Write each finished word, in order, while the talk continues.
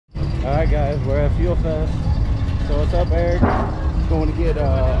Alright guys, we're at Fuelfest. So what's up, Eric? Going to get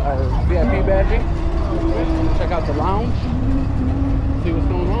our VIP badging. Check out the lounge. See what's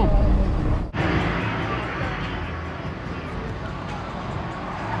going on.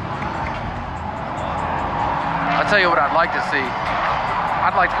 I'll tell you what I'd like to see.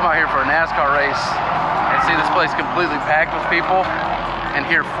 I'd like to come out here for a NASCAR race and see this place completely packed with people and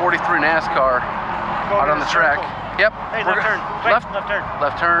hear 43 NASCAR out on the track. Yep. Hey, left turn. Wait, left turn.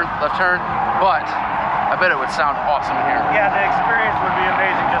 Left turn, left turn. But I bet it would sound awesome in here. Yeah, the experience would be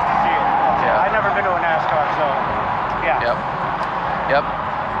amazing just to see it. Yeah. I've never been to a NASCAR, so yeah. Yep.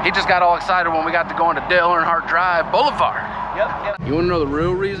 Yep. He just got all excited when we got to go into Dale Earnhardt Drive Boulevard. Yep. You want to know the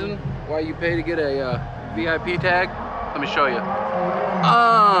real reason why you pay to get a VIP tag? Let me show you.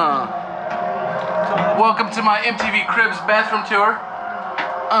 Welcome to my MTV Cribs bathroom tour.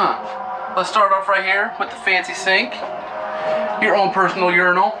 Let's start off right here with the fancy sink, your own personal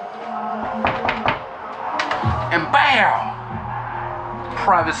urinal, and bam!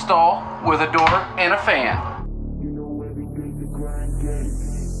 Private stall with a door and a fan. You know everything's a grind game.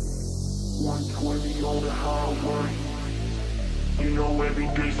 120 on the highway. You know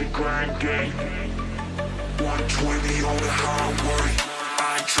everything's a grind game. 120 on the highway.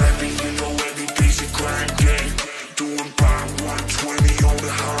 I ain't trapping, you know everything's a grind game. Doing about 120 on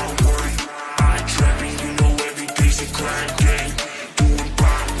the highway. I ain't trapping, you know everything's a grind game. Doing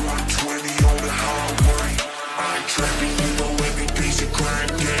about 120 on the highway. I ain't trapping, you know everything's a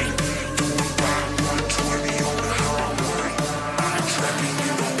grind game. Doing about 120 on the highway. I ain't trapping,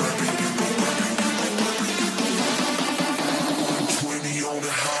 you know everything. 120 on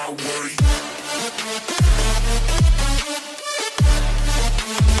the highway.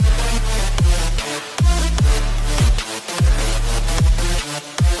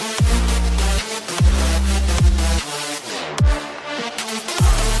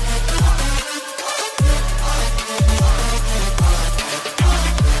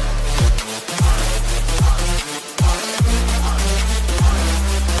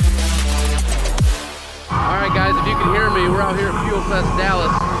 Alright guys, if you can hear me, we're out here at Fuelfest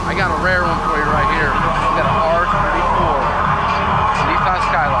Dallas. I got a rare one for you right here. We got an R34 Nissan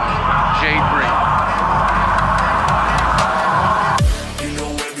Skyline, Jade Green. You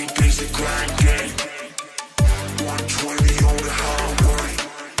know everything's a grind game. 120 on the highway.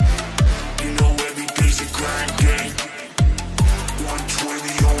 You know everything's a grind game.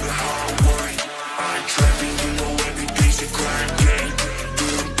 120 on the highway. I ain't trapping, you know everything's a grind game.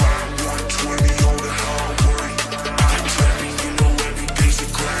 Doing about 120 on the highway. I ain't trapping, you know everything's a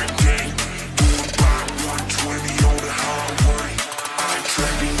grind game. Doing about 120 on the highway. I ain't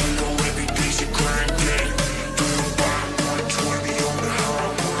trapping, you know everything's a grind game. Doing about 120 on the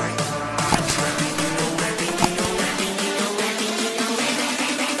highway. I ain't trapping, you know everything,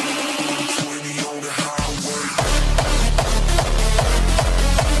 120 on the highway.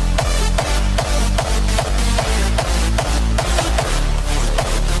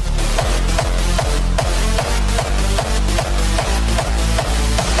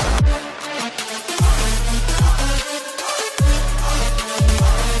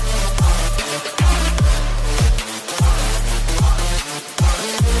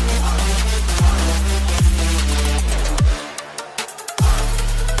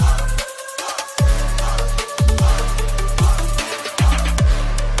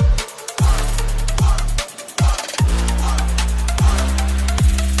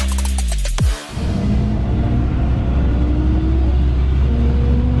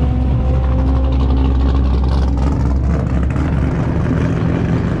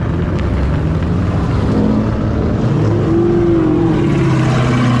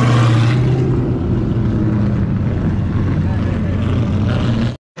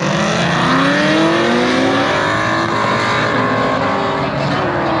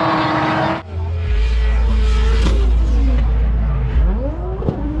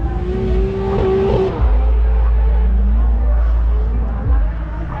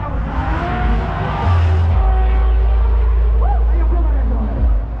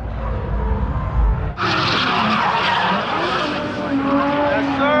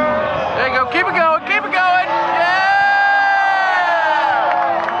 There you go, keep it going, keep it going! Yeah!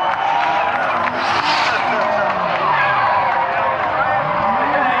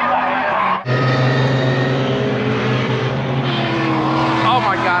 Oh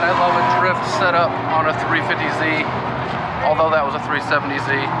my God, I love a drift setup on a 350Z. Although that was a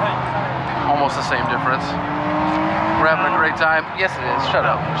 370Z. Almost the same difference. We're having a great time. Yes, it is. Shut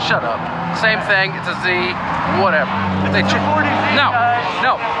up. Shut up. Same thing. It's a Z. Whatever. They no,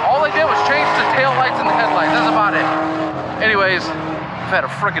 no. All they did was change the tail lights and the headlights. That's about it. Anyways, had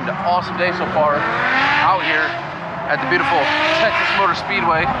a freaking awesome day so far out here at the beautiful Texas Motor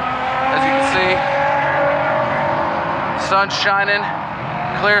Speedway. As you can see, sun's shining,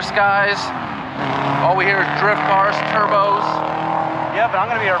 clear skies. All we hear is drift cars, turbos. Yeah, but I'm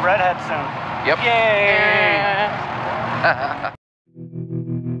gonna be a redhead soon. Yep. Yay! Yeah.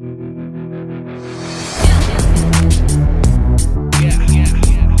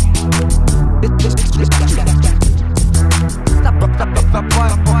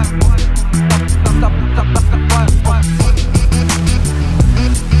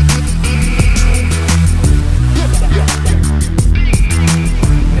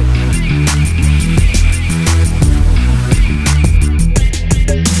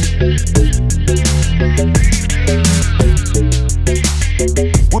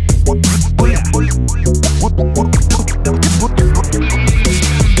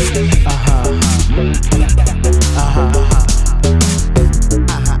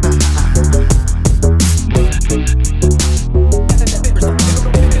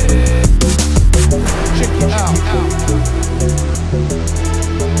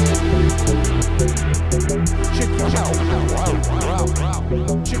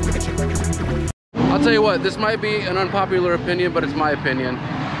 I'll tell you what, this might be an unpopular opinion, but it's my opinion.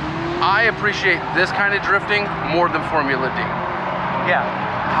 I appreciate this kind of drifting more than Formula D. Yeah.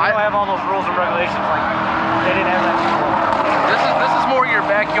 I don't have all those rules and regulations like they didn't have that before. This is more your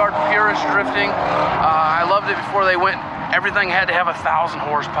backyard purist drifting. I loved it before they went. Everything had to have 1,000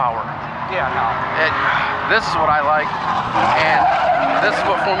 horsepower. Yeah, no. This is what I like, and this is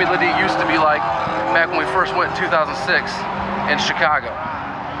what Formula D used to be like back when we first went in 2006 in Chicago.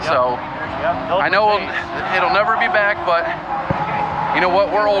 Yep. So I know it'll never be back, but you know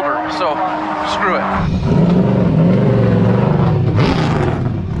what? We're older, so screw it.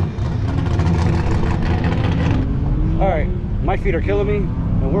 All right, my feet are killing me,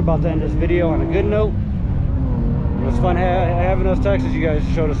 and we're about to end this video on a good note. It was fun having us, Texas. You guys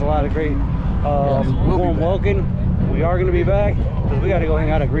showed us a lot of great warm welcome. We are going to be back because we got to go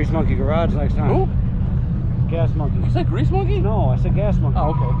hang out at Grease Monkey Garage next time. Who? Gas Monkey. You said Grease Monkey? No, I said Gas Monkey. Oh,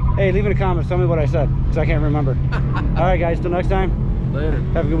 okay. Hey, leave in the comments. Tell me what I said because I can't remember. All right, guys. Till next time. Later.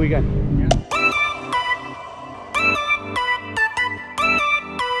 Have a good weekend. Yeah.